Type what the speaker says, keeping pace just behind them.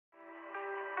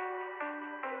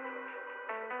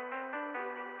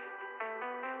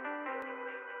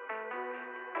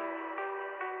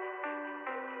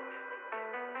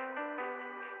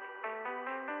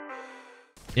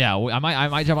Yeah, I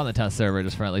might jump on the test server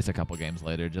just for at least a couple games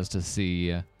later, just to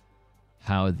see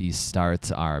how these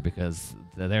starts are, because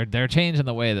they're changing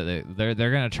the way that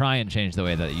they're gonna try and change the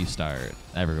way that you start.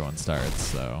 Everyone starts,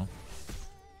 so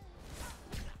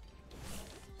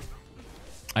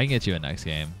I can get you a next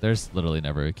game. There's literally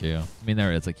never a queue. I mean,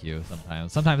 there is a queue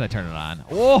sometimes. Sometimes I turn it on.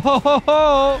 Whoa! Ho, ho,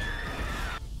 ho!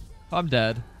 I'm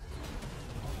dead.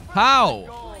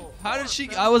 How? How did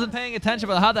she? I wasn't paying attention,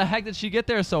 but how the heck did she get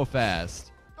there so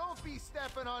fast? Don't be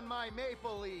stepping on my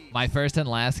maple leaf. My first and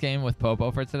last game with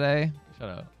Popo for today. Shut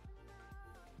up.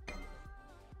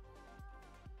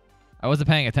 I wasn't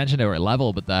paying attention to her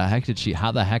level, but the heck did she?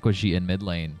 How the heck was she in mid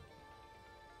lane?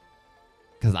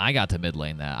 Because I got to mid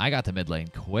lane that. I got to mid lane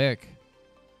quick.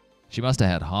 She must have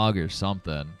had hog or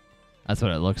something. That's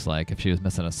what it looks like if she was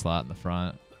missing a slot in the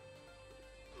front.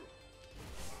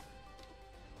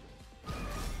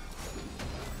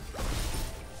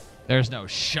 There's no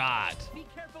shot. Be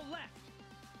careful left.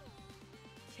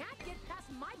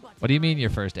 What do you mean your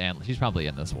first antler? She's probably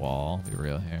in this wall. Be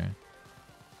real here.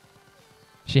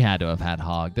 She had to have had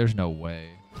hog. There's no way.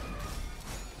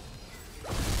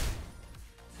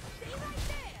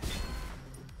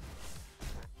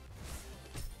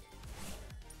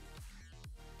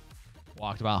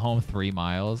 Walked about home 3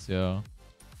 miles, yo.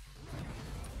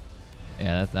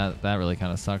 Yeah, that really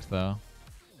kind of sucked though.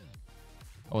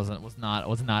 I was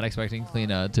not expecting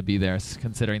Kleena to be there,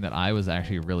 considering that I was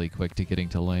actually really quick to getting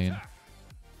to lane.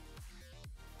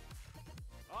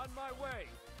 On my way.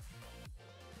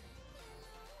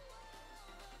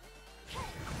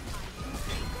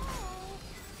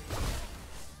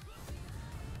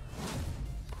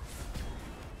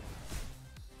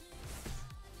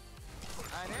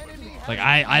 Like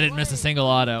I didn't miss a single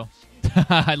auto.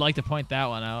 I'd like to point that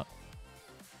one out.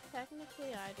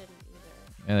 Technically, I didn't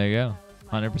either. Yeah, there you go.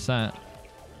 100%.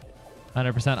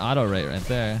 100% auto rate right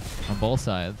there on both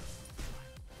sides.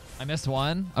 I missed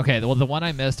one. Okay, well, the one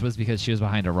I missed was because she was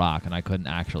behind a rock and I couldn't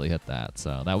actually hit that.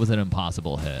 So that was an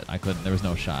impossible hit. I couldn't. There was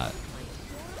no shot.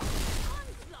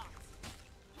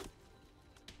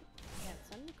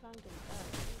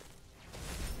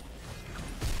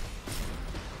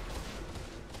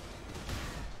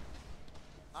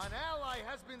 An ally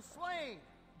has been slain.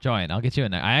 Join. I'll get you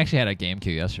in there. I actually had a game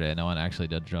queue yesterday. No one actually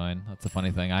did join. That's the funny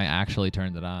thing. I actually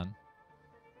turned it on.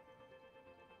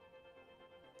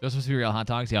 Those supposed to be real hot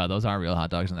dogs? Yeah, those are real hot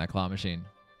dogs in that claw machine.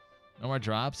 No more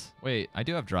drops? Wait, I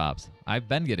do have drops. I've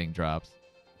been getting drops.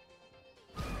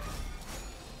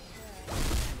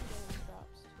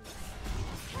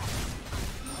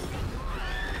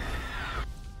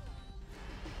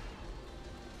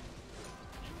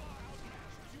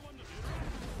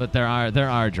 But there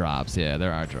are drops. Yeah,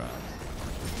 there are drops.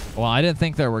 Well, I didn't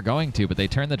think there were going to, but they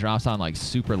turned the drops on like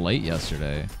super late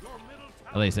yesterday.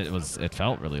 At least it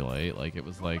felt really late. Like it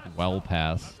was like well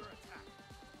past.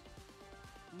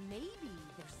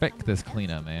 Frick this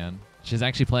Kleena, man. She's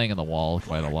actually playing in the wall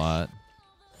quite a lot.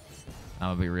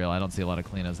 I'm gonna be real. I don't see a lot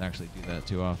of Kleenas actually do that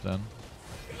too often.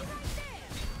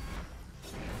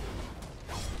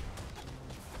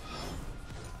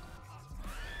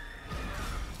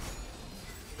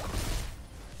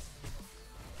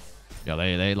 Yeah,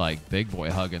 they like big boy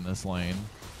hug in this lane.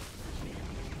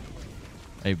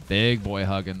 A big boy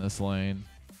hug in this lane.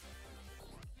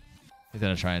 He's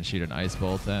gonna try and shoot an ice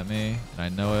bolt at me, and I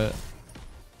know it.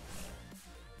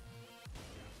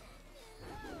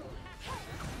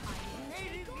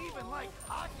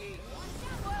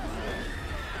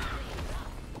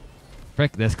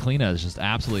 Frick, this Kleena is just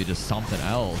absolutely just something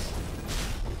else.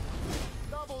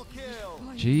 Double kill.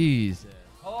 Jeez.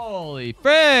 Holy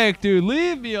frick, dude,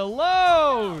 leave me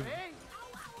alone!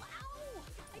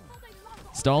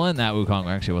 Stolen? That Wukong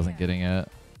actually wasn't getting it.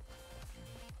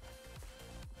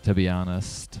 To be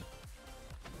honest.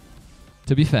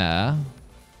 To be fair.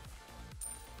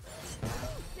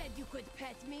 Said you could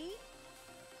pet me?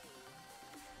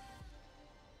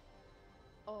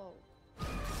 Oh.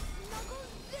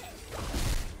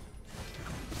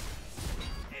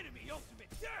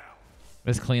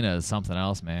 This Kleena is something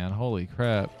else, man. Holy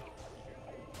crap.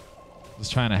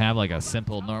 Just trying to have like a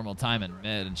simple normal time in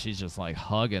mid, and she's just like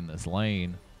hugging this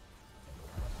lane.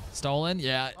 Stolen?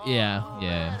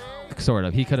 Yeah. Sort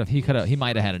of. He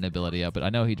might have had an ability up, but I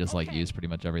know he just like used pretty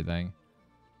much everything.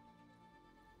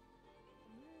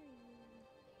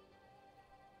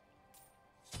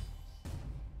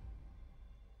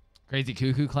 Crazy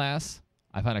cuckoo class?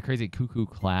 I found a crazy cuckoo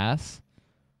class.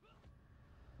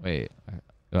 Wait,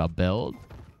 build?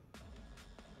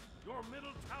 Your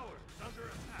middle tower is under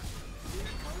attack.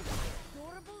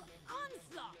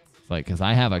 It's like, cause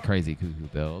I have a crazy cuckoo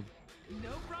build. No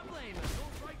problema.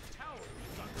 Your right tower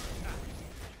is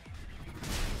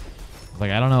Like,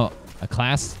 I don't know. A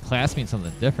class means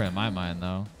something different in my mind,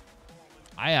 though.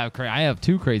 I have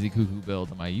 2 crazy cuckoo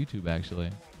builds on my YouTube,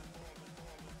 actually.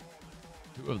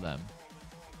 2 of them.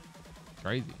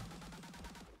 Crazy.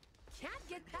 Can't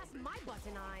get past my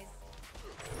button eyes.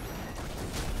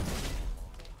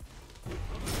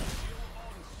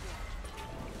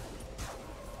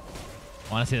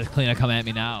 Want to see this cleaner come at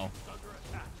me now?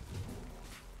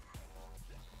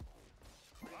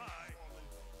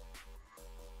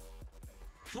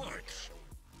 Ward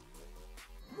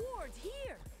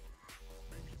here.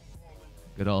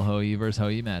 Good old Hoi versus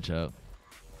Hoi matchup.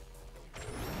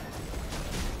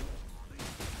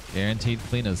 Guaranteed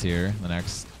cleaners here in the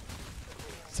next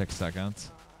 6 seconds.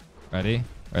 Ready?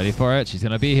 Ready for it? She's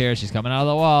going to be here. She's coming out of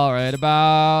the wall right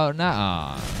about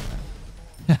now.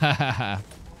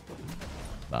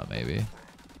 Thought maybe.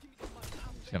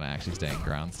 She's going to actually stay in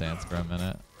ground stance for a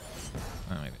minute.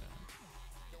 Or maybe not.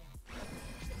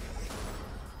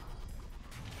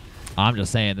 I'm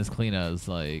just saying, this Kleena is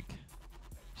like...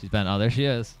 She's been... Oh, there she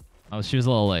is. Oh, she was a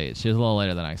little late. She was a little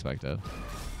later than I expected.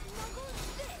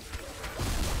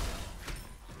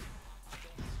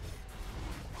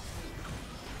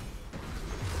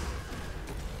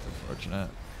 Unfortunate.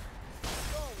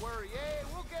 Don't worry, eh?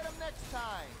 We'll get him next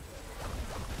time.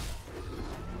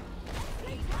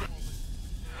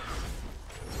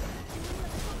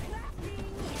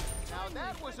 Now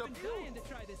that was a beauty.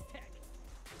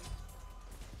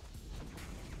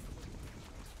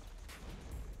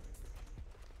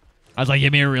 I was like,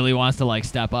 Ymir really wants to like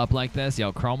step up like this.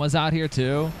 Yo, Chroma's out here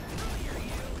too. Were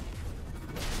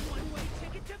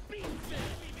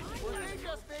they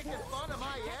just making fun of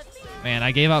my exit? Man,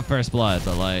 I gave up first blood,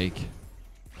 but like...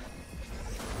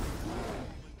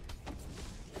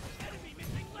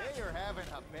 They are having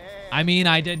a bad... I mean,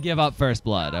 I did give up first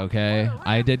blood, okay?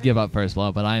 I did give up first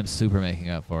blood, but I am super making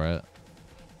up for it.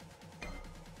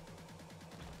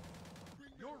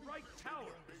 Your right tower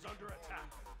is under attack.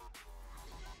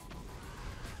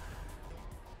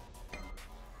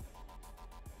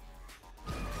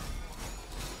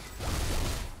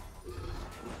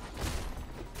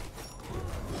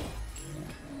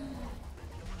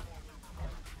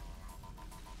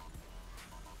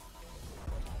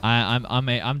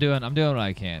 I'm doing what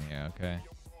I can here, okay?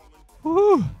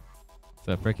 Woo! It's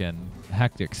a freaking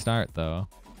hectic start though.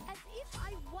 As if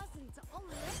I wasn't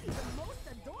already the most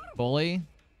adorable. Bully?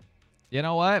 You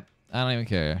know what? I don't even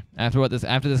care. After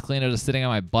this cleaner just sitting on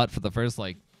my butt for the first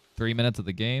like 3 minutes of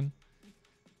the game.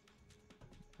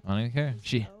 I don't even care.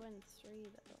 She 0-3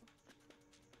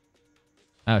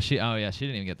 though. Oh yeah, she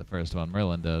didn't even get the first one.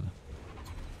 Merlin did.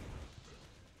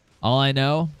 All I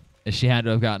know is she had to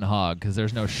have gotten hog, because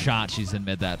there's no shot she's in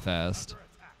mid that fast.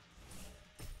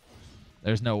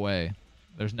 There's no way.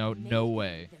 There's no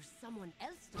way. There's someone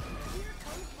else to be. Here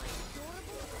comes my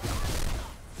adorable.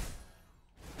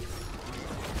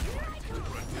 Here I come.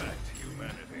 Protect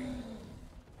humanity.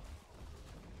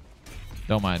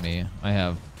 Don't mind me. I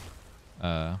have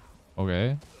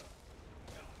okay.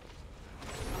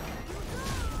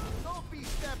 Don't be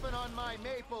stepping on my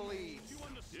maple leaves.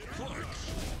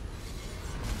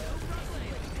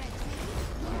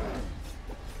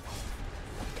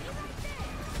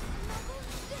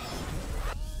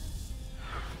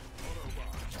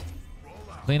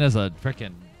 Clena's a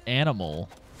freaking animal.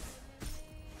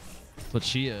 That's what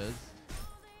she is.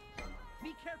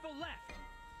 Be careful left.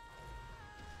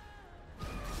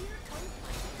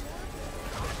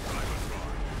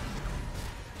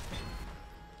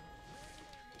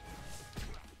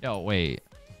 Yo, wait.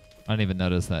 I didn't even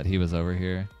notice that he was over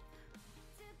here.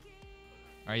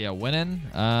 Alright, yeah, winning.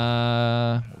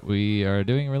 We are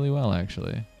doing really well,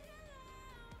 actually.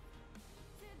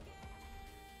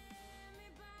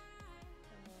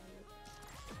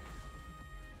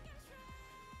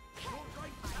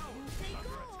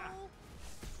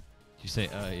 Did you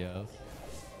say, yes?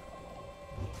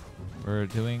 We're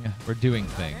doing things.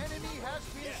 Enemy has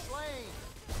been slain.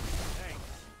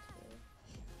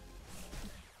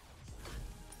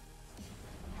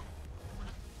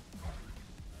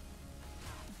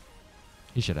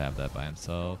 He should have that by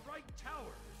himself. Right tower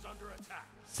is under attack.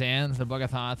 Sands, the Book of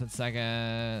Thoughts in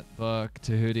second. Book,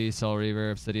 Tahuti, Soul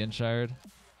Reaver, Obsidian Shard.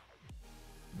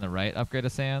 And the right upgrade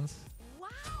of Sands. Wow,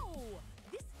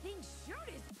 this thing sure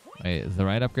is pointy. Wait, is the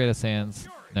right upgrade of Sands?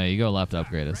 No, you go left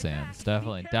upgrade of Sands.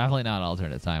 Definitely not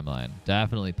alternate timeline.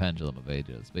 Definitely Pendulum of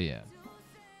Ages, but yeah.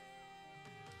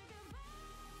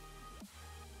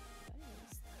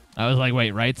 I was like,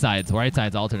 wait, right side's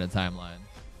alternate timeline.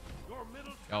 Your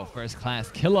middle Oh, tower. first class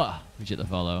killer. Appreciate the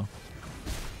follow.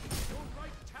 Your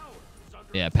right tower is under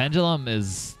Yeah, attack. Pendulum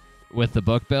is, with the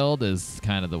book build, is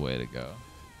kind of the way to go.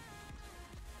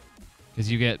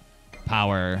 Because you get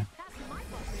power.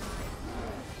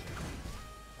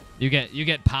 You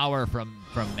get power from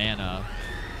mana.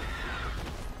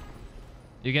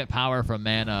 You get power from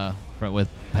mana with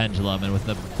Pendulum, and with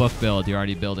the book build, you're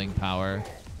already building power.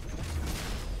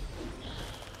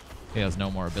 He has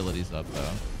no more abilities up though.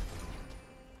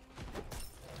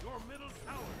 Your middle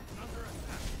tower is under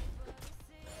attack.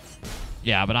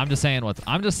 Yeah, but I'm just saying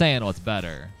what's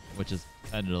better, which is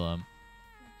Pendulum.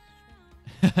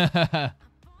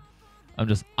 I'm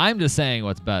just saying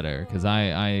what's better because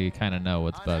I kind of know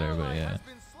what's better, but yeah.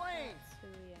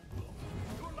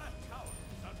 Your left tower is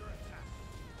under attack.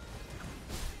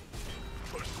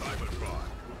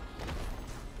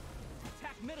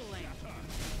 Attack middle lane.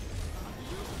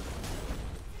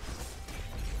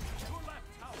 Your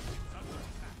left tower is under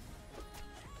attack.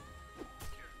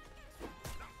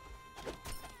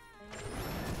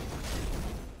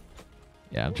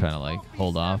 Yeah, I'm trying to like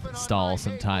hold off, stall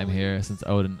some time here since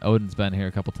Odin's been here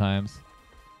a couple times.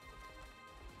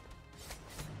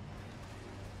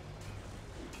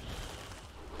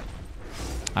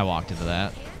 I walked into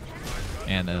that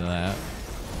and into that.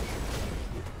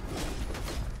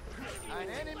 An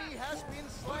enemy has been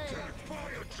slain.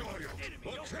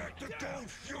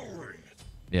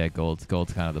 Yeah, gold's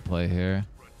kind of the play here.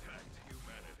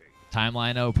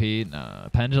 Timeline OP, no.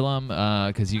 Pendulum,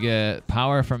 because you get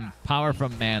power from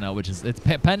mana, which is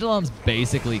Pendulum's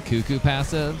basically Cuckoo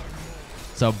passive.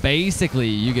 So basically,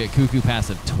 you get Cuckoo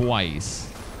passive twice.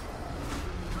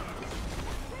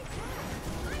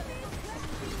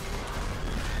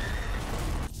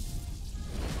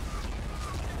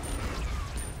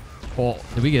 Oh,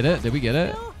 did we get it? Did we get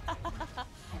it?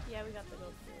 Yeah, we got the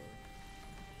gold too.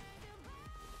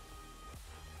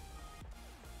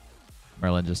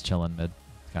 Merlin just chilling mid.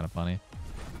 It's kind of funny.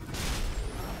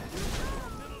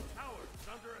 Middle tower is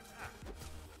under attack.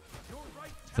 Your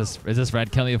right Is this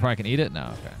red kill me before I can eat it?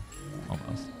 No, okay.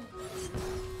 Almost.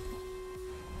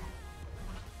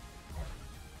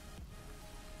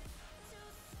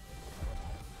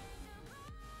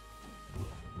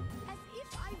 As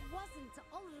if I wasn't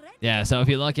already. Yeah, so if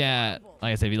you look at,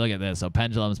 like I said, if you look at this, so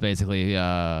Pendulum's basically,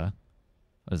 what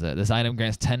is it? This item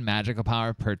grants 10 magical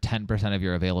power per 10% of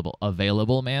your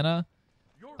available mana.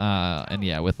 And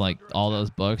yeah, with like all those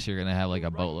books, you're gonna have like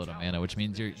a boatload of mana, which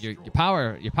means your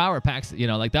power packs. You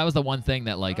know, like that was the one thing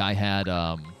that like I had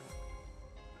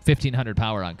 1500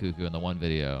 power on Cuckoo in the one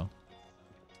video.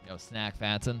 Yo, Snack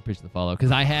Fatson, appreciate the follow.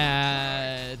 Because I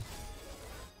had,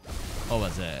 what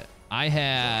was it? I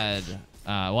had,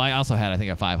 well, I also had I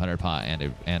think a 500 pot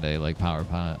and a like power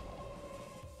pot.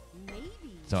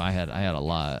 So I had a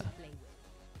lot.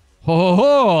 Ho ho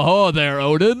ho ho there,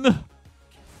 Odin.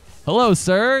 Hello,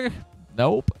 sir.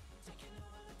 Nope.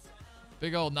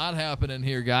 Big old not happening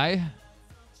here, guy.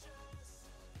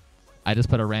 I just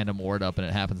put a random ward up, and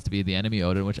it happens to be the enemy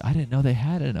Odin, which I didn't know they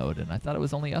had an Odin. I thought it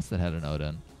was only us that had an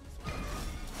Odin.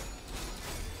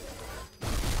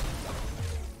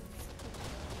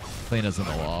 Clean us in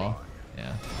the wall.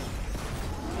 Yeah.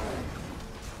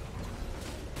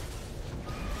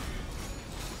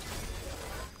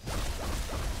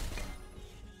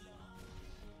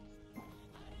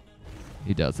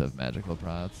 He does have magical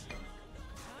prots.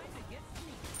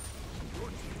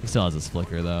 He still has his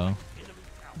flicker though.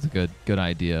 It's a good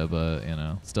idea, but you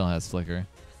know, still has flicker.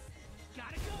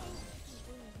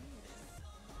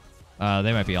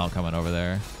 They might be all coming over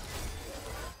there.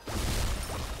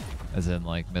 As in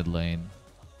like mid lane.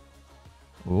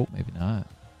 Oh, maybe not.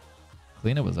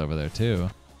 Cleanup was over there too.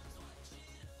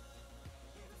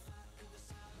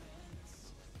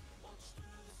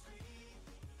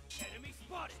 enemy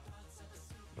spotted.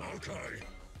 Okay.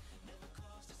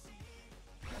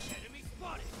 Enemy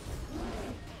spotted.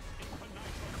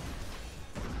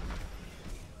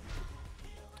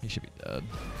 He should be dead.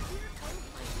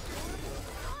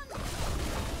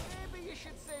 Maybe you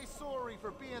should say sorry for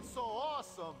being so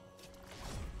awesome.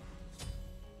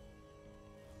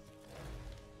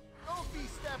 Don't be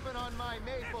stepping on my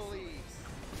maple leaves.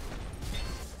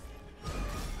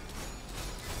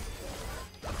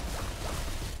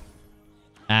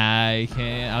 I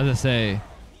can't. I was gonna say,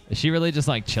 is she really just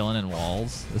like chilling in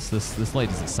walls? This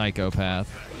lady's a psychopath.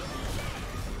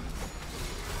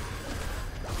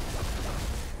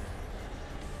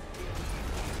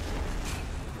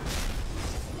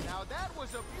 Now that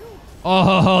was a beaut.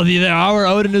 Oh, our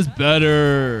Odin is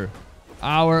better.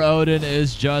 Our Odin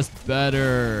is just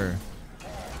better.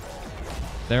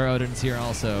 Their Odin's here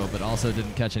also, but also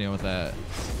didn't catch anyone with that.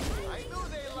 I knew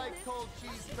they liked cold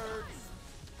cheese curds.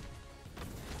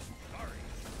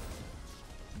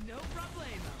 No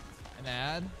problemo. An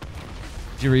ad.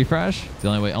 Did you refresh? The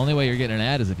only way you're getting an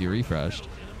ad is if you refreshed.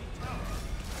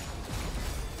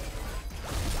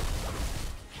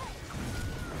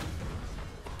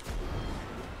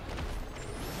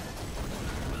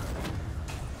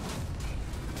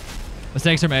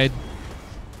 Mistakes are made.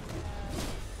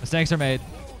 Mistakes are made.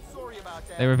 Sorry about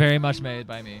that. They were very much made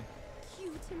by me.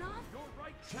 Cute enough?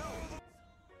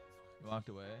 You walked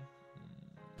away.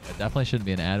 It definitely shouldn't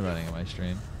be an ad running in my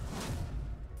stream.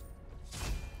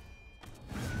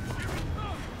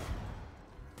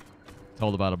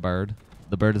 Told about a bird.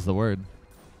 The bird is the word.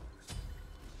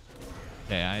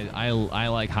 Okay, I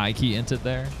like high key inted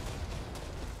there.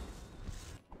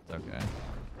 It's okay.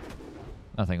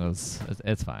 Nothing was.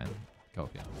 It's fine.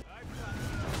 Copium.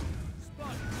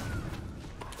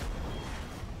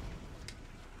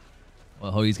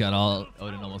 Well, Hoey's got all.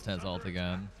 Odin almost has ult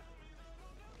again.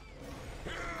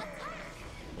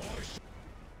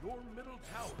 Your middle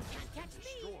tower Catch me.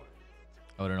 destroyed.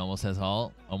 Odin almost has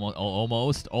ult.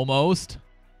 Almost. Almost.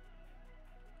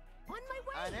 On my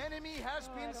way. An enemy has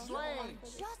been slain.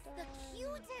 Just the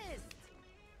cutest.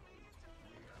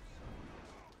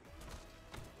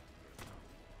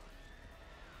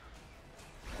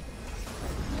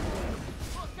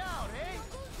 Look out, eh?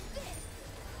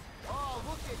 Oh,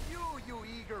 look at you, you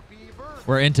eager beaver.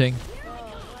 We're inting.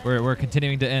 We're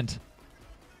continuing to int.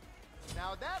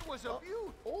 Now that was a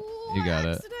beaut. Oh, You got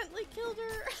I it. accidentally killed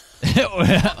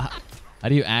her. How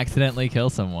do you accidentally kill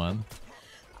someone?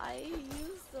 I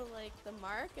used the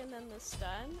mark and then the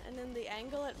stun, and then the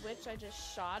angle at which I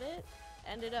just shot it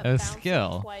ended up That was bouncing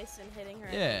skill. twice and hitting her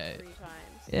Yeah. like 3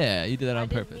 times. Yeah, you did that I on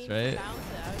didn't purpose, mean to right? bounce it.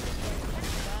 I was just getting the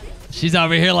stun and She's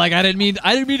over here like I didn't mean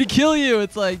to kill you.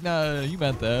 It's like no, you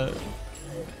meant that.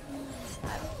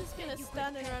 I was just gonna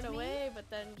stun and run away, but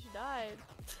then she died.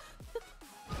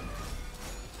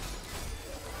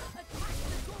 Attack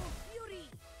the gold fury.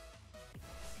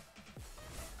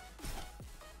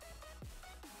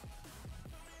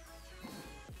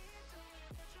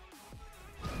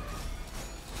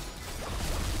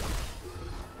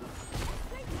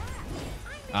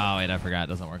 Oh wait, I forgot. It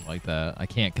doesn't work like that. I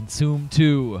can't consume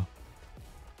 2.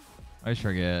 I always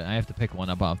forget. I have to pick one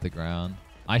up off the ground.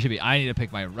 I need to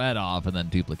pick my red off and then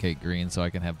duplicate green so I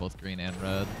can have both green and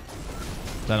red.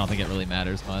 So I don't think it really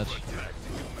matters much.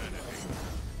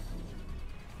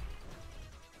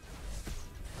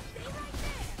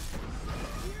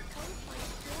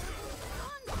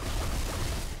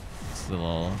 It's a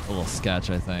little sketch,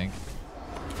 I think.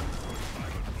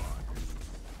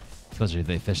 Especially if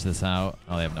they fish this out.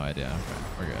 Oh, they have no idea. Okay,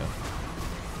 we're good.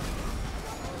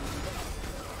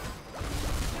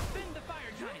 Defend the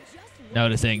fire giants.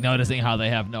 Noticing how they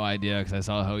have no idea because I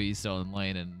saw Hoey's still in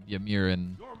lane and Ymir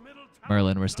and Your middle tower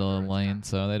Merlin were is still in under lane, attack.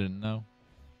 so they didn't know.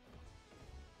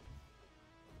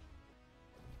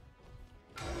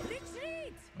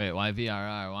 Retreat. Wait, why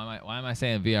VRR? Why am I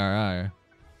saying VRR?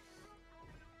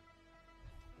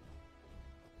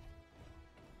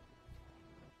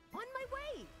 On my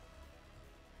way.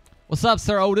 What's up,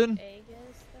 Sir Odin? Egg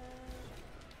is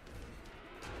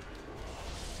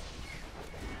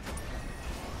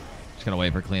Just gonna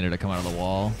wait for Cleaner to come out of the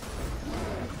wall.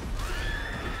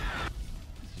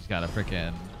 She's got a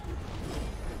freaking.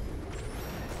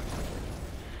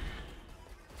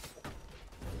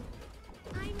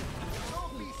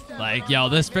 Don't be stepping Like, on yo,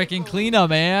 my this freaking maple Cleaner,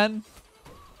 man.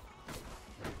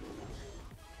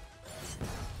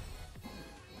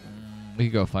 We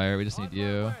could go fire. We just need On my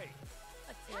you. way.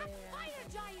 Attack fire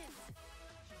giant.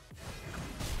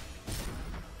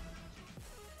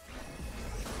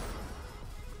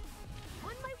 On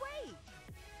my way.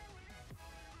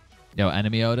 Yo,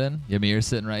 enemy Odin. Ymir's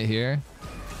sitting right here.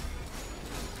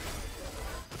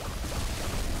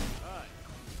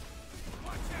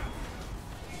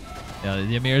 Yeah,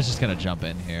 Ymir's just gonna jump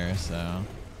in here, so.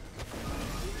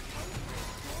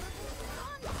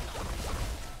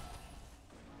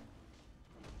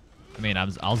 I mean,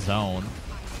 I'll zone.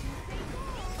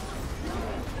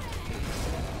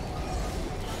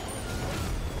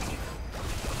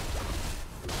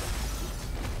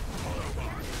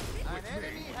 An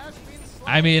enemy has been slain.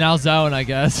 I mean, I'll zone, I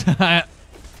guess. I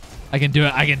can do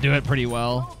it. I can do it pretty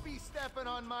well. Don't be stepping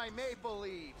on my maple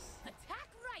leaves. Attack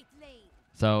right lane.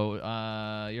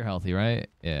 So, you're healthy, right?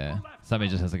 Yeah. Somebody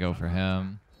just has to go for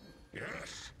him.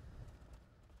 Yes.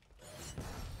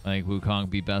 I think Wukong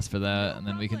be best for that, and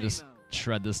then we can just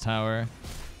shred this tower.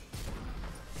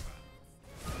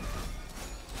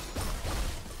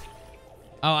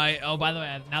 Oh, by the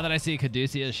way, now that I see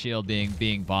Caduceus shield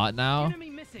being bought now,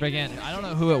 Enemy missing. friggin', I don't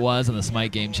know who it was on the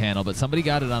Smite Game channel, but somebody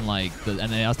got it on like the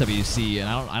SWC, and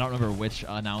I don't remember which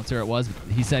announcer it was.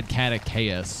 But he said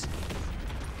Catachaos.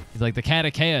 He's like, the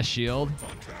Catechea shield.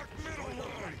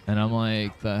 And I'm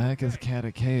like, the heck is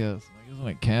Catechea? Isn't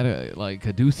it like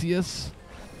Caduceus?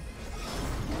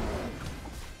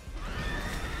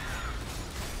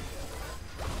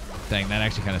 Dang, that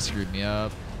actually kind of screwed me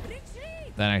up.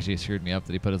 That actually screwed me up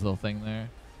that he put his little thing there.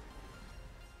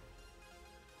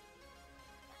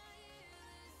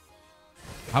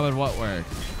 How would what work?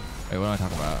 Wait, what am I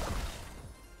talking about?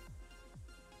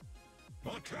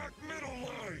 Attack middle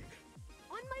line.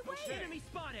 On my way. Enemy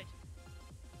spotted.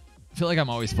 I feel like I'm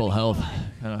always full health.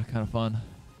 Kind of fun.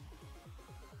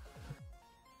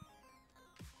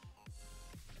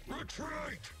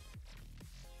 Retreat.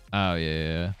 Oh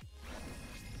yeah.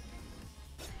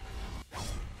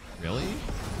 Really?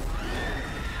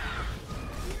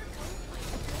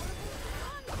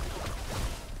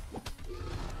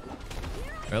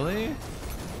 Really?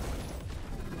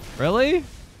 Really? An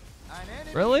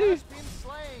enemy Really? has been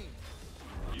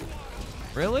slain.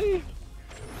 Really?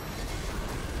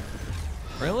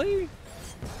 Really?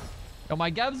 Oh,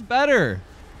 my Geb's better.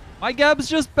 My Geb's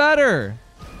just better.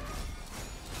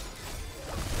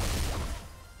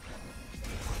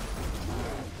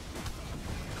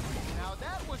 Now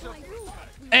that was a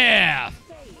Yeah.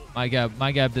 My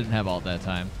Geb didn't have all that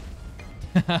time.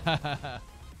 Sorry.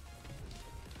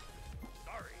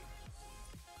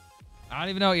 I don't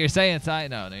even know what you're saying, Si.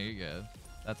 No, you're good.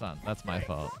 That's my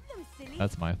fault.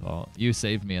 That's my fault. You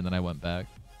saved me and then I went back.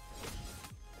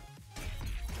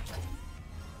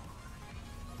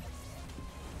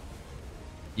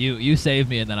 You saved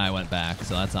me and then I went back,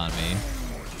 so that's on me.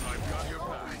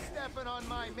 stepping on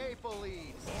my maple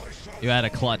leaves. You had a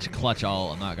clutch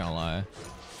all, I'm not gonna lie.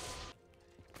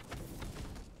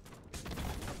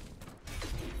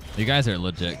 You guys are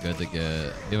legit good to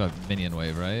get. You have a minion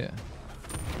wave, right?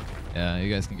 Yeah,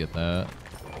 you guys can get that.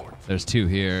 There's two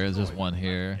here. There's just one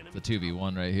here. It's a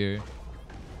 2v1 right here.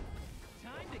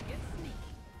 Time to get sneaky.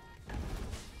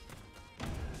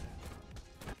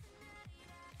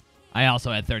 I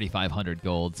also had 3,500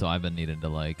 gold, so I've been needing to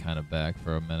like kind of back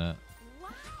for a minute. Wow.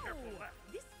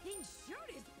 This thing sure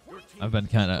is pointy. I've been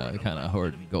kind of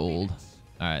hoarding gold.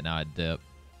 All right, now I dip.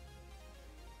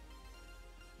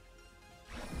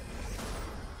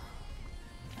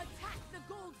 Attack the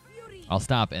gold fury. I'll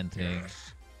stop inting. I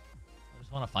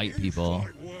just want to fight people.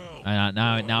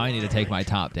 Now I need to take my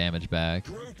top damage back.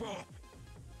 Group up.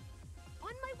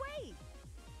 On my way.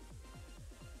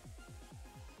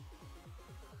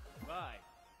 Bye.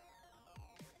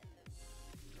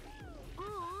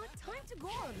 Aw, time to go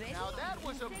already. Now that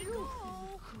was a Say go.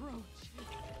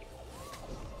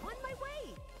 On my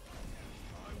way.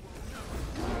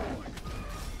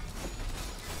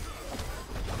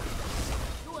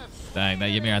 You have Dang, that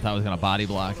Ymir I thought was gonna body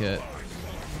block it.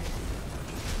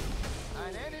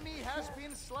 an enemy has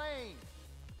been slain.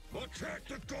 Attack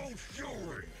the gold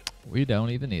fury. We don't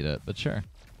even need it, but sure.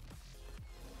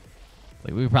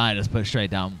 Like we probably just put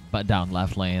straight down, but down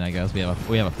left lane. I guess we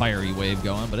have a fiery wave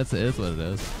going, but it is what it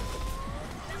is.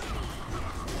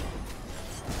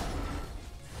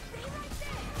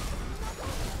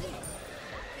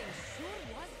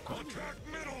 Attack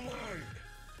middle line.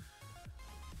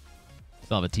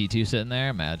 Still have a T2 sitting there.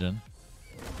 Imagine.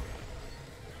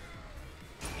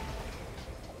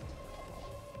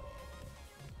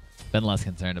 Been less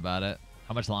concerned about it.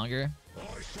 How much longer?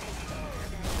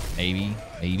 Maybe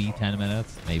 10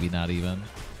 minutes. Maybe not even.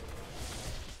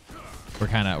 We're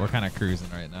kind of cruising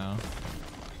right now.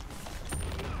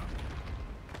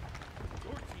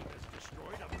 Your team has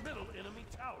destroyed a middle enemy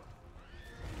tower.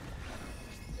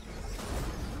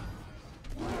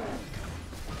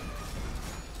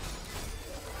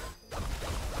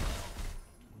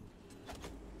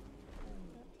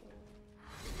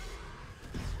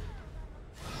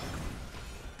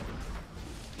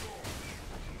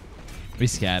 We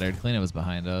scattered. Clean was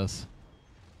behind us.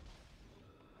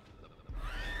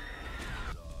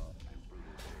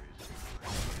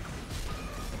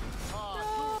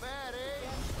 Oh, too bad, eh?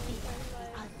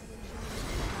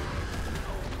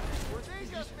 Were they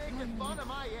just making fun of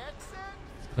my accent?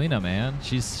 Clean man.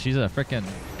 She's a freaking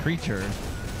creature.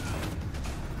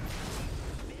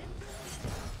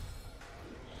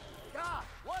 God,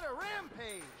 what a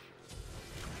rampage!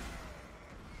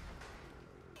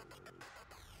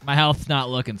 My health's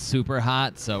not looking super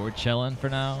hot, so we're chilling for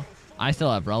now. I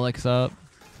still have relics up.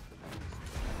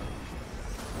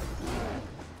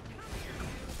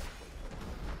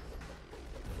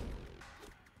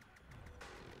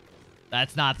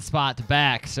 That's not the spot to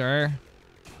back, sir.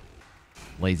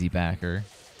 Lazy backer.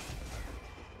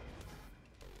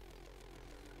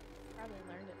 Probably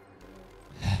learned it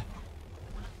from you.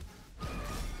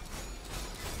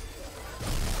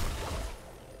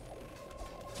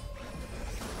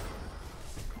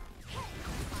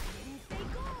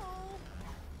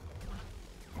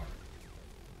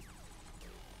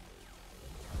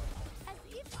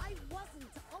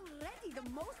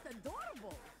 most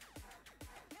adorable.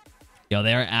 Yo,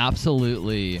 they're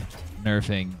absolutely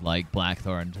nerfing like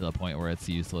Blackthorn to the point where it's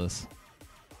useless.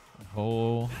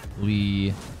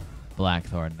 Holy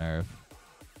Blackthorn nerf.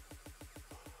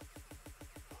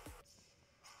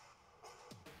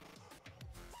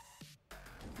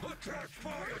 Attack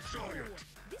fire giant!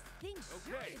 This thing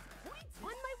sure is quite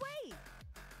on my way.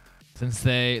 Since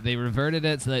they reverted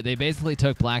it, so they basically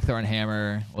took Blackthorn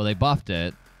Hammer, well, they buffed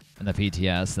it in the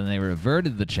PTS, then they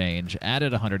reverted the change,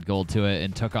 added 100 gold to it,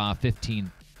 and took off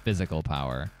 15 physical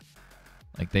power.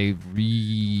 Like, they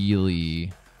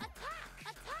really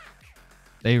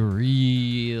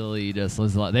just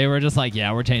was like, they were just like,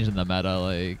 yeah, we're changing the meta,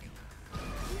 like.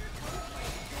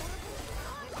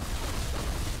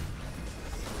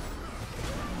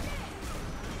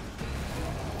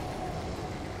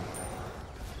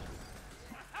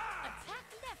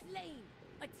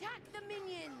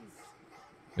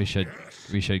 We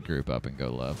should group up and go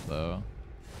left though.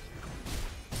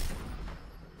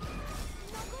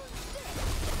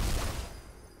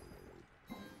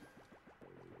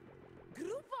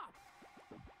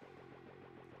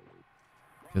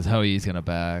 Because Hoey's gonna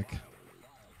back.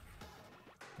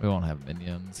 We won't have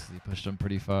minions 'cause he pushed them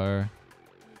pretty far.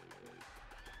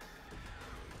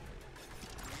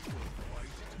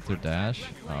 Is there dash?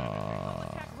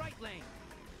 Aww.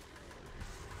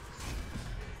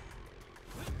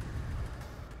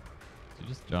 Did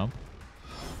you just jump?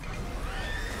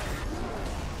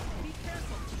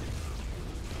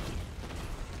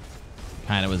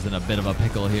 Kind of was in a bit of a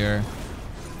pickle here.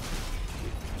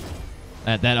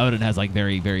 That Odin has like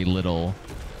very little,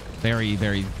 very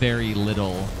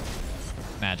little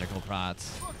magical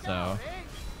prots. So.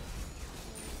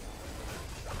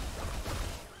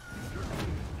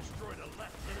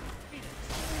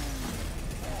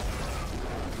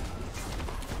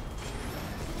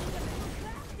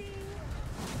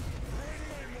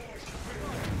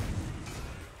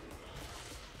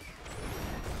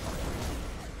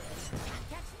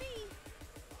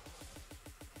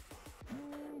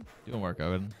 Doing work,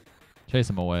 Odin. Chase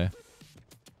him away.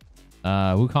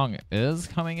 Wukong is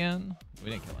coming in.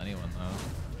 We didn't kill anyone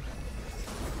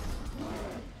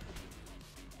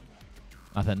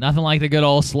though. Nothing like the good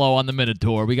old slow on the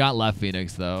Minotaur. We got left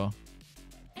Phoenix though.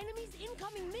 Enemies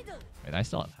incoming middle. Wait, I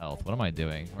still have health. What am I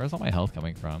doing? Where's all my health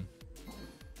coming from?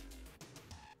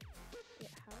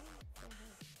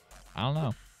 I don't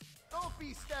know. Don't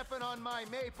be stepping on my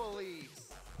maple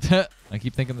leaves. I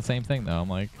keep thinking the same thing though. I'm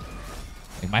like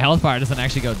my health bar doesn't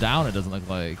actually go down. It doesn't look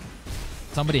like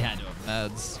somebody had to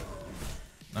have meds.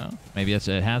 No, maybe it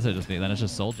has to just be. Then it's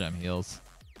just soul gem heals.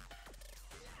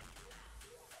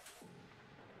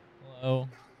 Hello.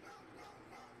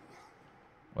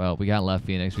 Well, we got left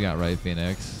Phoenix. We got right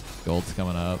Phoenix. Gold's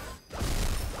coming up.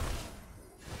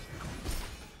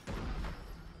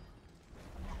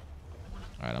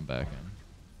 All right, I'm back in.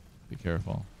 Be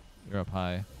careful. You're up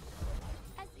high.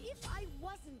 As if I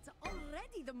wasn't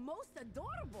already the most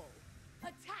adorable.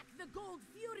 Attack the gold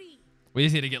fury. We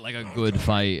just need to get like a good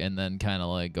fight and then kind of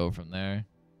like go from there.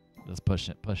 Just push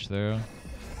through.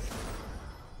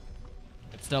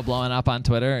 It's still blowing up on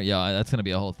Twitter. Yeah, that's gonna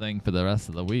be a whole thing for the rest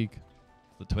of the week.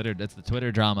 That's the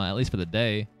Twitter drama, at least for the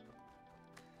day.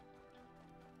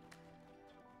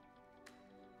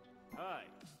 Hi.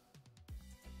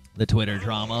 The Twitter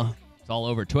drama. It's all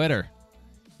over Twitter.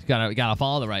 You gotta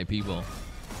follow the right people.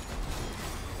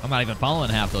 I'm not even following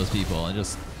half those people. I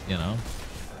just, you know,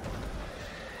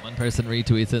 one person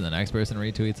retweets it, the next person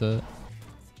retweets it.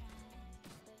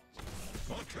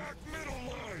 Attack middle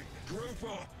line. Group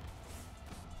up.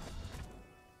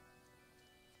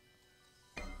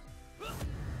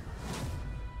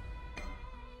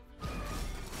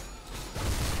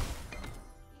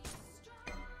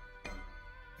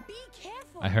 Be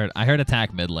careful. I heard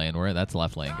attack mid lane. That's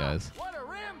left lane, guys. What a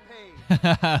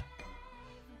rampage!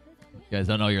 You guys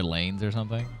don't know your lanes or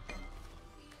something?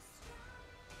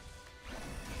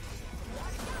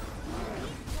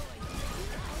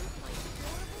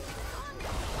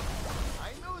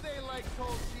 I knew they liked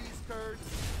cold cheese curds.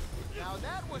 Now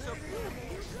that was a...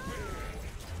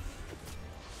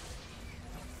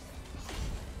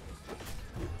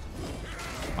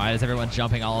 Why is everyone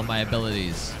jumping all of my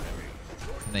abilities?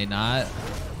 Can they not?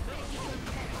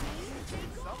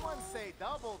 Someone say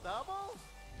double.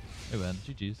 Hey, man.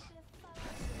 GG's.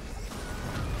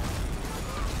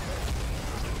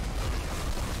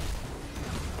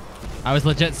 I was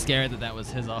legit scared that was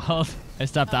his ult. I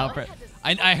stepped out for it.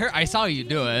 I saw you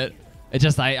do it. It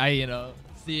just, you know,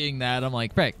 seeing that, I'm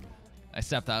like, frick. I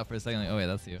stepped out for a second, like, oh wait,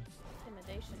 that's you.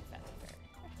 Intimidation factor.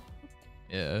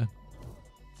 Yeah.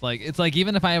 It's like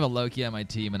even if I have a Loki on my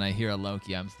team and I hear a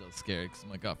Loki, I'm still scared because I'm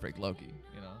like, oh, freak Loki,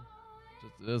 you know?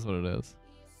 Just, it is what it is.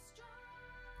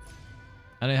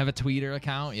 I didn't have a Twitter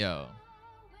account, yo.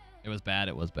 It was bad.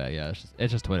 It was bad. Yeah,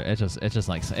 it's just Twitter. It's just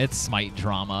like it's Smite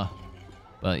drama,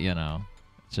 but you know,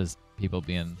 it's just people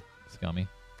being scummy.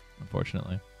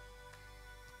 Unfortunately,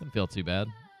 didn't feel too bad.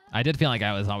 I did feel like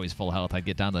I was always full health. I'd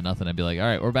get down to nothing and be like, all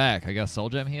right, we're back. I got Soul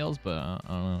Gem heals, but I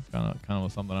don't know, kind of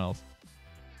was something else.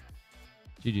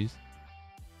 GG's.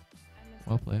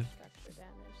 Well played.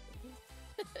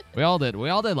 We all did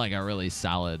like a really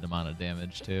solid amount of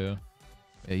damage too.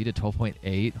 Yeah, you did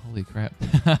 12.8. Holy crap.